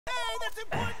that's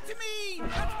important to me!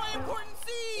 That's my important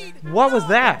seed! What was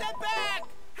that? Get that back!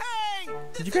 Hey!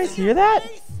 Did you guys hear that?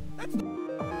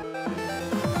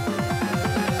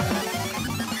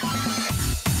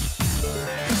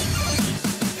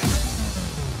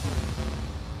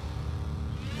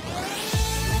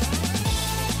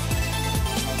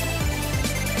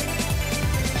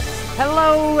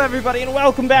 Hello, everybody, and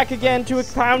welcome back again to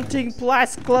Accounting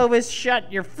Plus Clovis.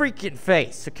 Shut your freaking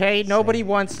face, okay? Nobody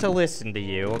wants to listen to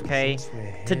you, okay?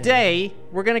 Today,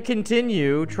 we're gonna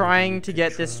continue trying to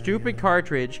get this stupid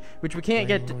cartridge, which we can't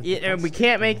get, and we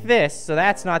can't make this, so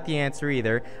that's not the answer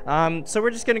either. So we're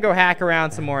just gonna go hack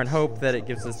around some more and hope that it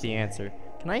gives us the answer.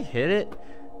 Can I hit it?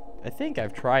 I think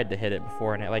I've tried to hit it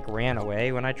before, and it, like, ran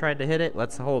away when I tried to hit it.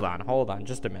 Let's, hold on,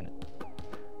 just a minute.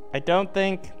 I don't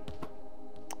think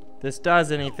this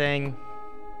does anything,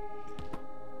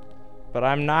 but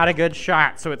I'm not a good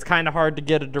shot, so it's kind of hard to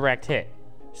get a direct hit.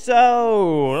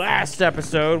 So, last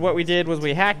episode, what we did was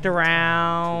we hacked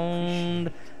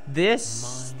around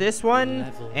this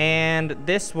one, and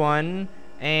this one,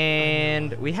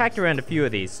 and we hacked around a few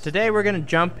of these. Today we're gonna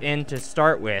jump in to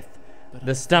start with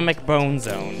the stomach bone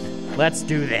zone. Let's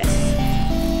do this.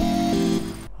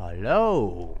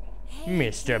 Hello,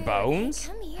 Mr.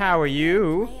 Bones. How are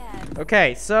you?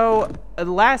 Okay, so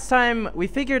last time we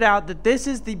figured out that this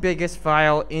is the biggest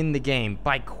file in the game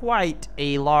by quite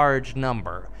a large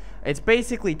number. It's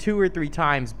basically 2 or 3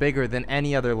 times bigger than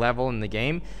any other level in the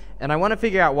game, and I want to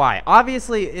figure out why.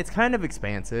 Obviously, it's kind of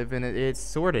expansive and it's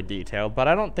sort of detailed, but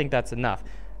I don't think that's enough.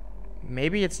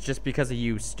 Maybe it's just because of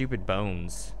you stupid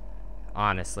bones.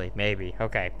 Honestly, maybe.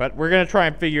 Okay, but we're gonna try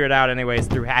and figure it out anyways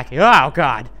through hacking. Oh,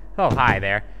 God. Oh, hi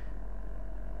there.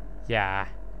 Yeah.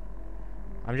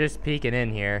 I'm just peeking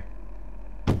in here.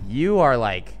 You are,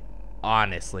 like,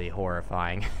 honestly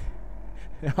horrifying.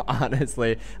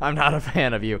 Honestly, I'm not a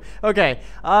fan of you. Okay,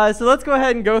 so let's go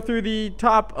ahead and go through the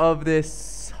top of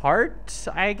this heart,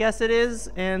 I guess it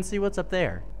is, and see what's up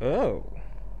there. Oh.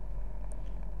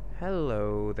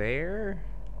 Hello there.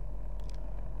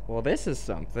 Well, this is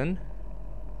something.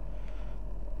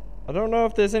 I don't know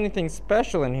if there's anything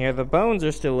special in here. The bones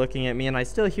are still looking at me, and I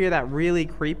still hear that really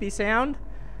creepy sound.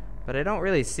 But I don't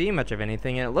really see much of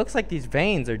anything, and it looks like these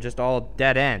veins are just all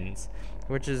dead ends,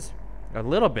 which is a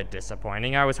little bit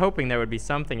disappointing. I was hoping there would be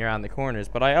something around the corners,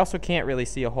 but I also can't really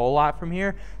see a whole lot from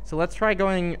here. So let's try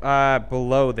going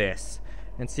below this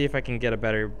and see if I can get a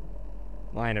better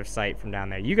line of sight from down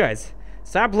there. You guys,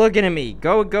 stop looking at me.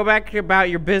 Go back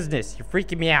about your business. You're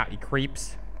freaking me out, you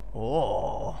creeps.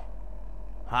 Oh.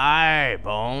 Hi,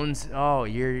 Bones. Oh,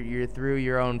 you're through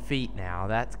your own feet now.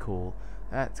 That's cool.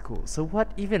 That's cool. So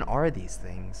what even are these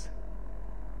things?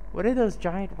 What are those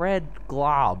giant red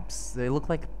globs? They look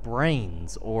like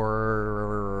brains,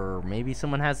 or maybe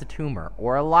someone has a tumor,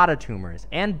 or a lot of tumors,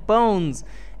 and bones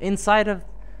inside of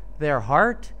their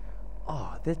heart?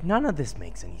 Oh, none of this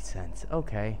makes any sense.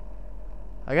 Okay.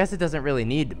 I guess it doesn't really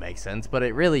need to make sense, but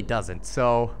it really doesn't,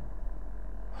 so...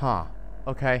 Huh.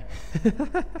 Okay.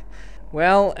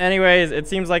 Well, anyways, it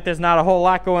seems like there's not a whole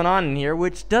lot going on in here,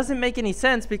 which doesn't make any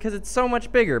sense because it's so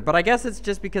much bigger. But I guess it's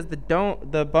just because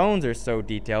the bones are so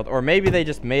detailed, or maybe they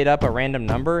just made up a random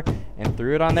number and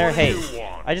threw it on there. Hey,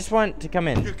 I just want to come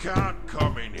in. You can't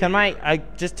come in. Can I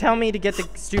just tell me to get the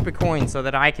stupid coin so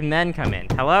that I can then come in?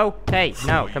 Hello? Hey,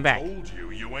 no, come back. I told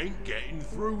you, you ain't getting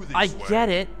through this I way. get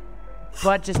it,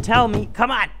 but just tell me. Come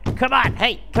on,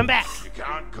 hey, come back. You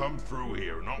can't come through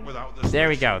here, not without the... There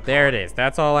we go. There it is.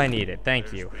 That's all I needed.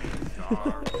 Thank you.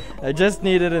 I just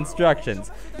needed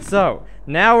instructions. So,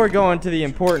 now we're going to the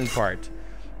important part.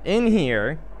 In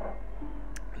here,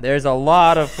 there's a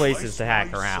lot of places to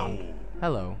hack around.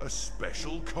 Hello. A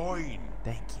special coin.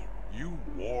 Thank you. You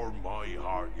warm my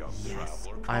heart, young Yes,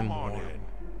 traveler. I'm Come on warm. in.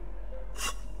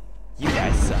 You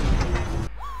guys suck.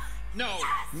 No!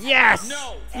 Yes!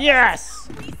 No! Yes!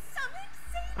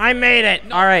 I made it!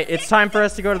 Alright, it's time for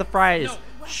us to go to the fries.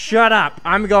 Shut up!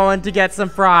 I'm going to get some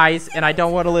fries, and I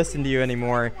don't want to listen to you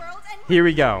anymore. Here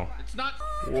we go. It's not...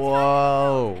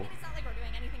 Whoa. It's not like we're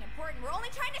doing anything important. We're only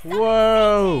trying to sell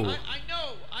Whoa. I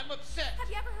know! I'm upset! Have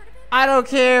you ever heard of him? I don't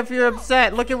care if you're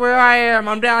upset. Look at where I am.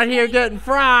 I'm down here getting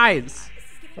fries.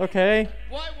 Okay.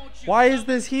 Why is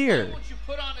this here? Why won't you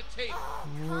put on a tape?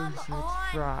 Come on. Put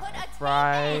a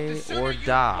Fry The sooner or you put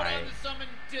die. on the summon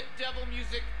devil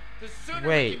music, the sooner we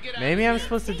Wait, can get out maybe of I'm here.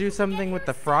 supposed to do something with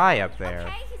the fry up there.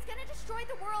 Okay, he's gonna destroy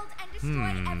the world and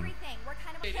destroy everything. We're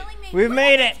kind of killing me. We've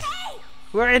made it. Hey!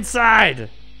 We're inside.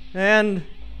 And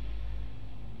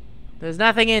there's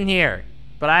nothing in here.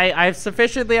 But I've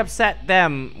sufficiently upset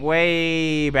them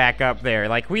way back up there.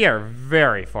 Like, we are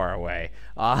very far away.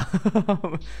 I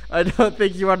don't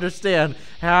think you understand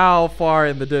how far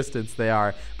in the distance they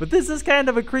are. But this is kind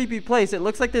of a creepy place. It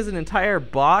looks like there's an entire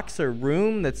box or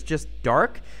room that's just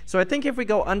dark. So I think if we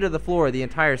go under the floor, the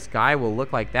entire sky will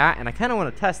look like that. And I kind of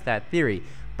want to test that theory.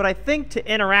 But I think to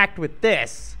interact with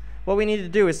this, what we need to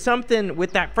do is something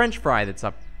with that French fry that's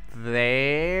up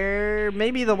there.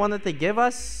 Maybe the one that they give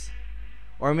us?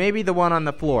 Or maybe the one on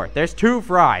the floor. There's 2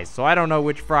 fries, so I don't know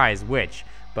which fry is which.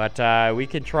 But we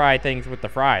can try things with the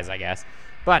fries, I guess.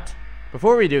 But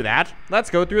before we do that, let's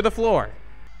go through the floor.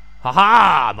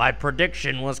 Haha, my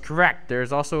prediction was correct.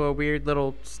 There's also a weird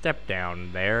little step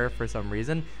down there for some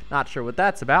reason. Not sure what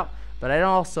that's about, but I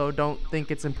also don't think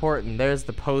it's important. There's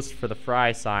the post for the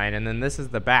fry sign, and then this is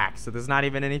the back, so there's not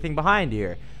even anything behind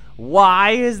here.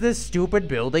 Why is this stupid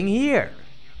building here?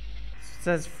 It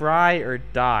says fry or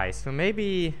die, so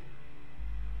maybe,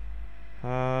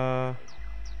 can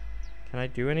I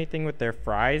do anything with their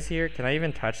fries here? Can I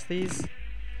even touch these?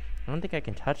 I don't think I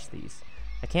can touch these.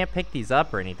 I can't pick these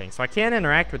up or anything, so I can't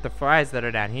interact with the fries that are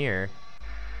down here.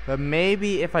 But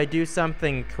maybe if I do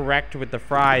something correct with the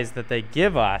fries that they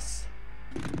give us,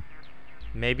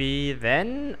 maybe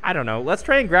then? I don't know. Let's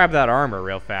try and grab that armor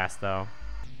real fast, though.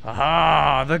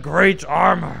 Aha, the great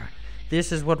armor.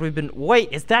 This is what we've been... Wait,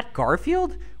 is that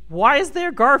Garfield? Why is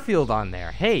there Garfield on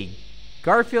there? Hey,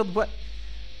 Garfield, what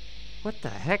the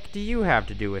heck do you have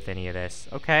to do with any of this?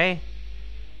 Okay.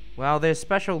 Well, there's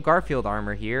special Garfield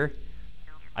armor here.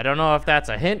 I don't know if that's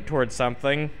a hint towards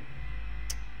something,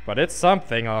 but it's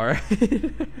something, alright.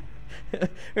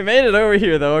 We made it over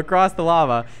here, though, across the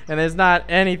lava, and there's not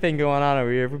anything going on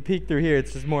over here. If we peek through here,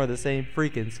 it's just more of the same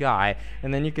freaking sky,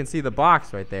 and then you can see the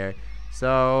box right there.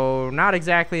 So, not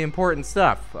exactly important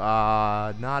stuff.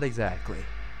 Not exactly.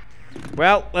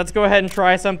 Well, let's go ahead and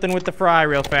try something with the fry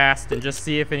real fast and just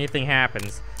see if anything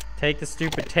happens. Take the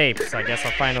stupid tapes. I guess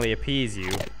I'll finally appease you.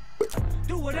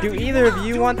 Do either of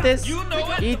you want this?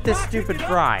 Eat this stupid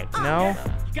fry. No?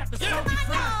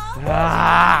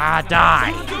 Ah,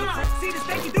 die.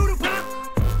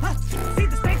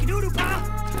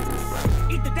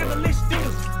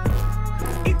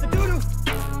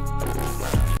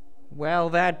 Well,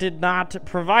 that did not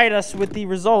provide us with the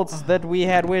results that we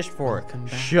had wished for.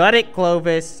 Shut it,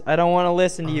 Clovis. I don't want to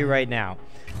listen to you right now.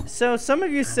 So, some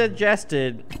of you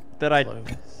suggested that I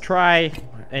try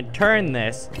and turn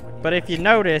this, but if you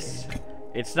notice,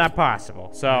 it's not possible.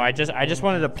 So, I just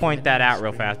wanted to point that out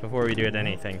real fast before we do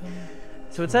anything.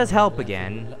 So, it says help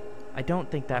again. I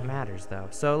don't think that matters, though.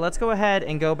 So let's go ahead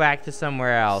and go back to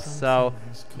somewhere else. So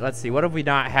let's see. What have we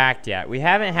not hacked yet? We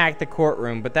haven't hacked the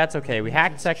courtroom, but that's okay. We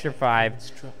hacked Sector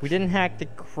 5. We didn't hack the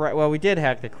well, we did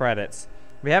hack the credits.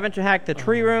 We haven't hacked the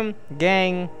tree room,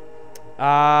 gang.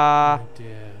 I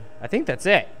think that's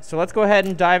it. So let's go ahead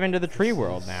and dive into the tree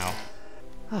world now.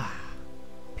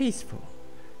 Peaceful.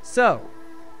 So,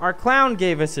 our clown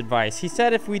gave us advice. He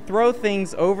said if we throw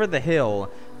things over the hill,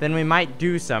 then we might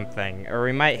do something, or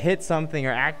we might hit something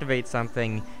or activate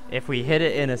something if we hit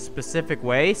it in a specific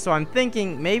way. So I'm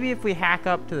thinking maybe if we hack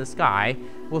up to the sky,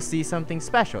 we'll see something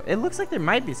special. It looks like there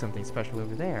might be something special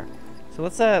over there. So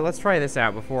let's try this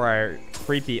out before our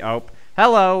creepy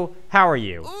hello, how are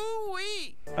you?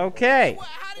 Ooh-wee. Okay.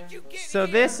 How did you get So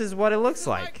here? this is what it looks This is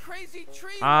my like. crazy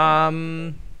tree.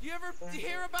 You ever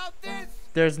hear about this?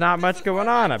 There's not This much is going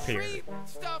where on my up here. tree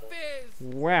stuff is.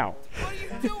 Wow. What are you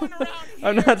doing around here?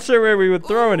 I'm not sure where we would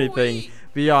throw anything Ooh-wee.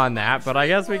 beyond that, but I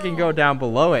guess we can go down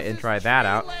below it and try that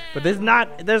out. But there's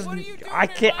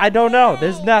I don't know.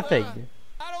 There's nothing.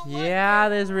 I don't Yeah,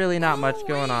 there's really not much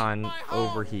going Ooh-wee, on my home.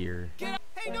 over here. Get up.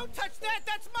 Hey, don't touch that.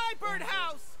 That's my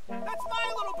birdhouse. That's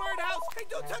my little birdhouse. Hey,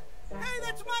 don't touch. Hey,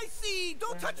 that's my seed.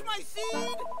 Don't touch my seed.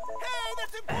 Hey,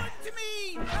 that's important to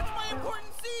me. That's my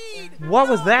important seed. What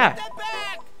was No, that? Get that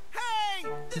back. Hey.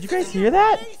 Did you this guys isn't hear your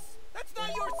that? place. That's not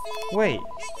your seed. Wait.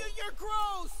 You're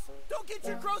gross. Don't get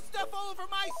your gross stuff all over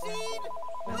my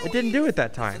seed. It didn't do it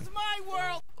that This time. is my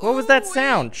world. What was that Ooh-wee.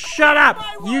 sound? Shut up!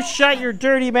 My You world. shut your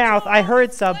dirty mouth. I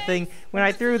heard This something place. when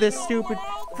I This threw isn't this your stupid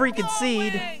world. freaking Go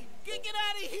seed. away. Get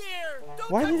out of here.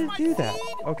 Don't Why touch did it my do that? seed.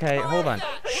 Okay, Who hold is on.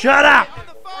 that? Shut up! On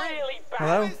the phone.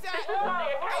 Hello? Who is that?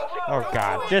 Oh Don't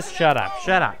god, you just answer shut that up, phone.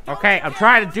 shut up. Don't Okay, you I'm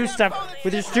trying to answer do that stuff phone.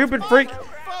 with your It's stupid phone. freak. Phone.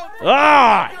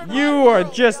 Ah, you are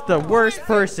just the worst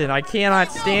person. I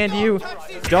cannot stand you.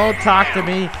 Don't talk to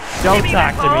me. Don't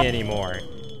talk to me anymore.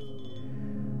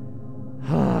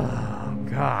 Oh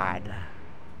god.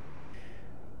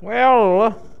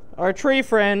 Well, our tree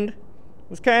friend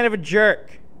was kind of a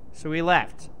jerk, so we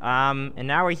left. And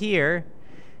now we're here,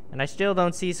 and I still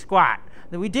don't see squat.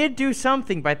 We did do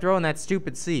something by throwing that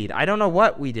stupid seed. I don't know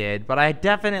what we did, but I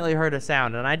definitely heard a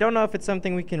sound, and I don't know if it's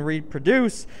something we can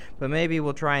reproduce, but maybe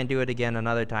we'll try and do it again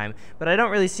another time. But I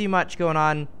don't really see much going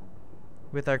on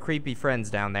with our creepy friends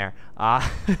down there.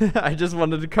 I just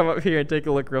wanted to come up here and take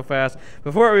a look real fast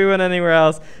before we went anywhere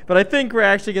else. But I think we're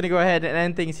actually going to go ahead and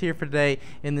end things here for today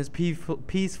in this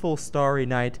peaceful starry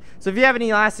night. So if you have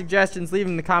any last suggestions, leave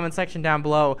them in the comment section down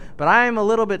below. But I'm a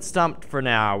little bit stumped for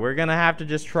now. We're going to have to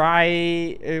just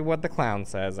try what the clown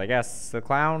says. I guess the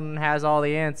clown has all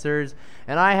the answers,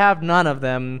 and I have none of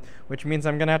them, which means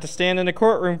I'm going to have to stand in a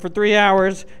courtroom for 3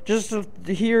 hours just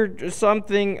to hear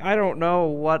something. I don't know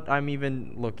what I'm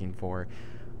even looking for.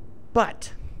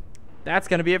 But that's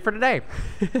going to be it for today.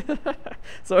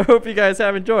 So I hope you guys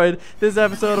have enjoyed this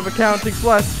episode of Accounting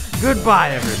Plus.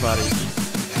 Goodbye, everybody.